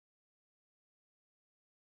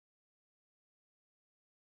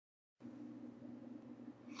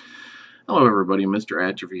Hello everybody, Mr.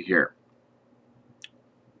 Atrophy here.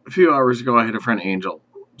 A few hours ago I had a friend Angel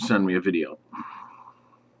send me a video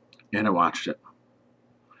and I watched it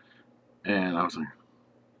and I was like,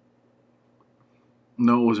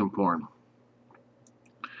 no, it wasn't porn.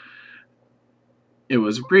 It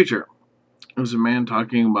was a preacher. It was a man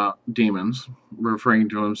talking about demons, referring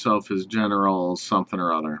to himself as General something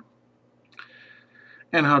or other,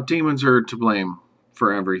 and how demons are to blame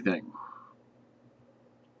for everything.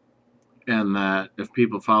 And that if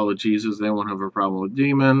people follow Jesus, they won't have a problem with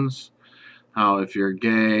demons. How if you're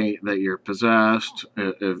gay, that you're possessed.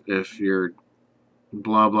 If you're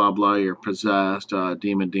blah, blah, blah, you're possessed.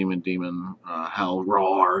 Demon, hell,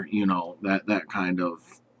 roar, you know, that kind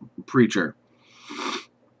of preacher.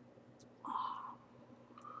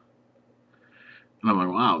 And I'm like,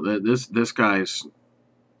 wow, this guy's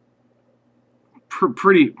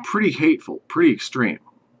pretty hateful, pretty extreme.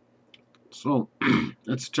 So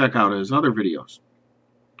let's check out his other videos.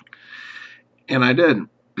 And I did.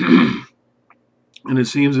 And it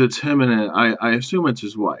seems it's him and I assume it's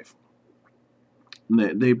his wife.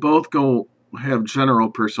 They both go have general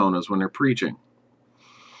personas when they're preaching.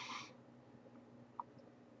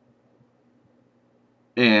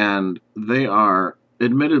 And they are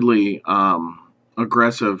admittedly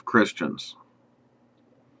aggressive Christians.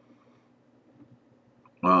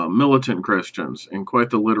 Militant Christians, in quite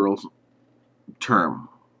the literal term.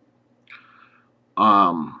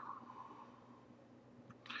 In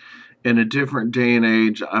a different day and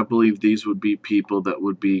age, I believe these would be people that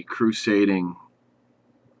would be crusading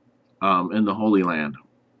in the Holy Land,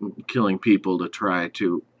 killing people to try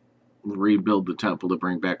to rebuild the temple to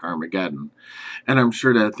bring back Armageddon. And I'm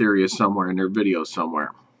sure that theory is somewhere in their videos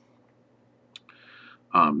somewhere.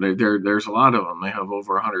 There's a lot of them. They have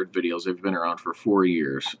over 100 videos. They've been around for 4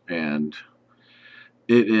 years. And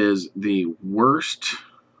it is the worst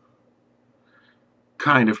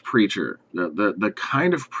kind of preacher. The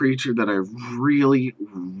kind of preacher that I really,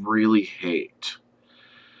 really hate.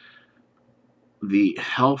 The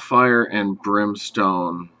hellfire and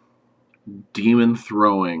brimstone,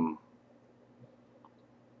 demon-throwing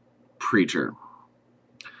preacher.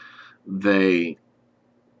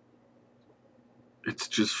 It's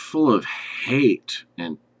just full of hate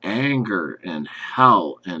and anger and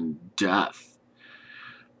hell and death,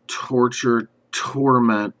 torture,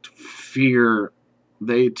 torment, fear.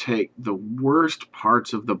 They take the worst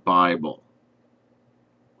parts of the Bible,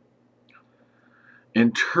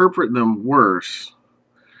 interpret them worse,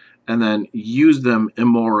 and then use them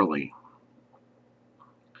immorally.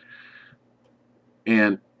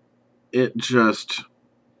 And it just,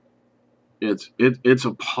 it's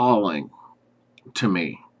appalling to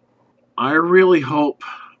me. I really hope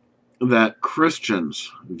that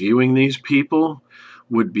Christians viewing these people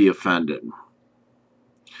would be offended.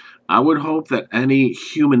 I would hope that any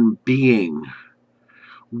human being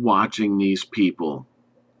watching these people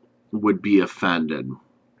would be offended.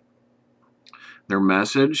 Their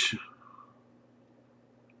message,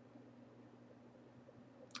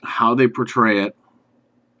 how they portray it,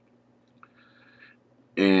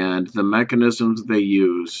 and the mechanisms they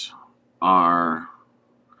use are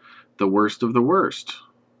the worst of the worst.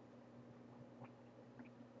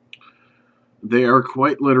 They are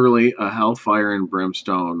quite literally a hellfire and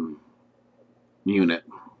brimstone unit,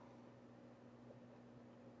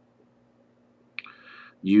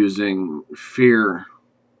 using fear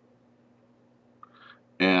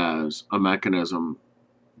as a mechanism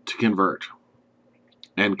to convert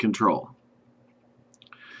and control.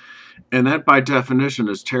 And that by definition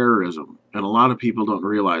is terrorism, and a lot of people don't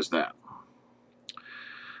realize that.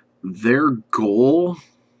 Their goal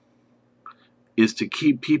is to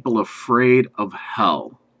keep people afraid of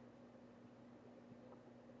hell.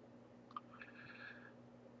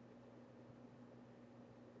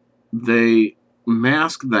 They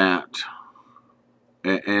mask that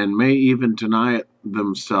and may even deny it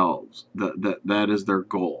themselves, that is their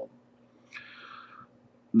goal.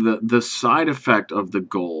 The side effect of the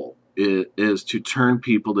goal is to turn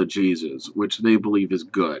people to Jesus, which they believe is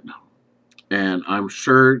good. And I'm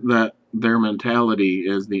sure that their mentality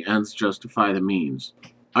is the ends justify the means.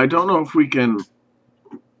 I don't know if we can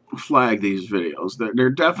flag these videos. They're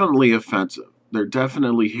definitely offensive. They're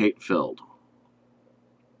definitely hate-filled.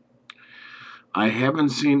 I haven't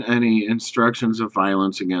seen any instructions of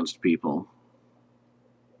violence against people.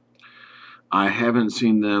 I haven't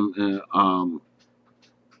seen them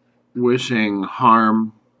wishing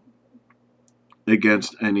harm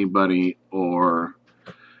against anybody or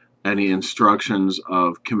any instructions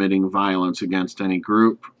of committing violence against any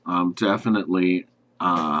group. Definitely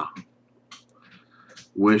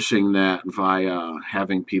wishing that via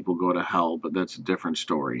having people go to hell, but that's a different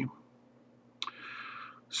story.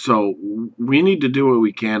 So we need to do what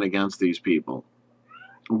we can against these people,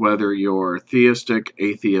 whether you're theistic,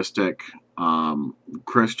 atheistic,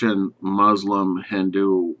 Christian, Muslim,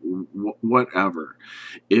 Hindu, whatever.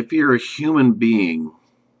 If you're a human being,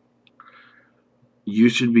 you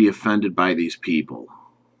should be offended by these people.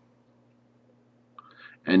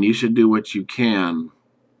 And you should do what you can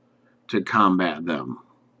to combat them.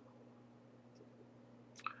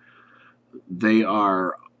 They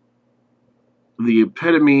are the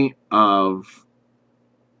epitome of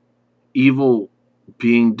evil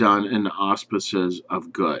being done in the auspices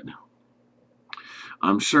of good.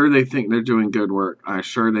 I'm sure they think they're doing good work. I'm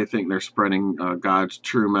sure they think they're spreading God's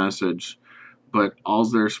true message, but all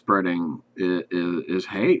they're spreading is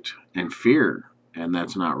hate and fear, and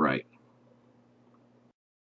that's not right.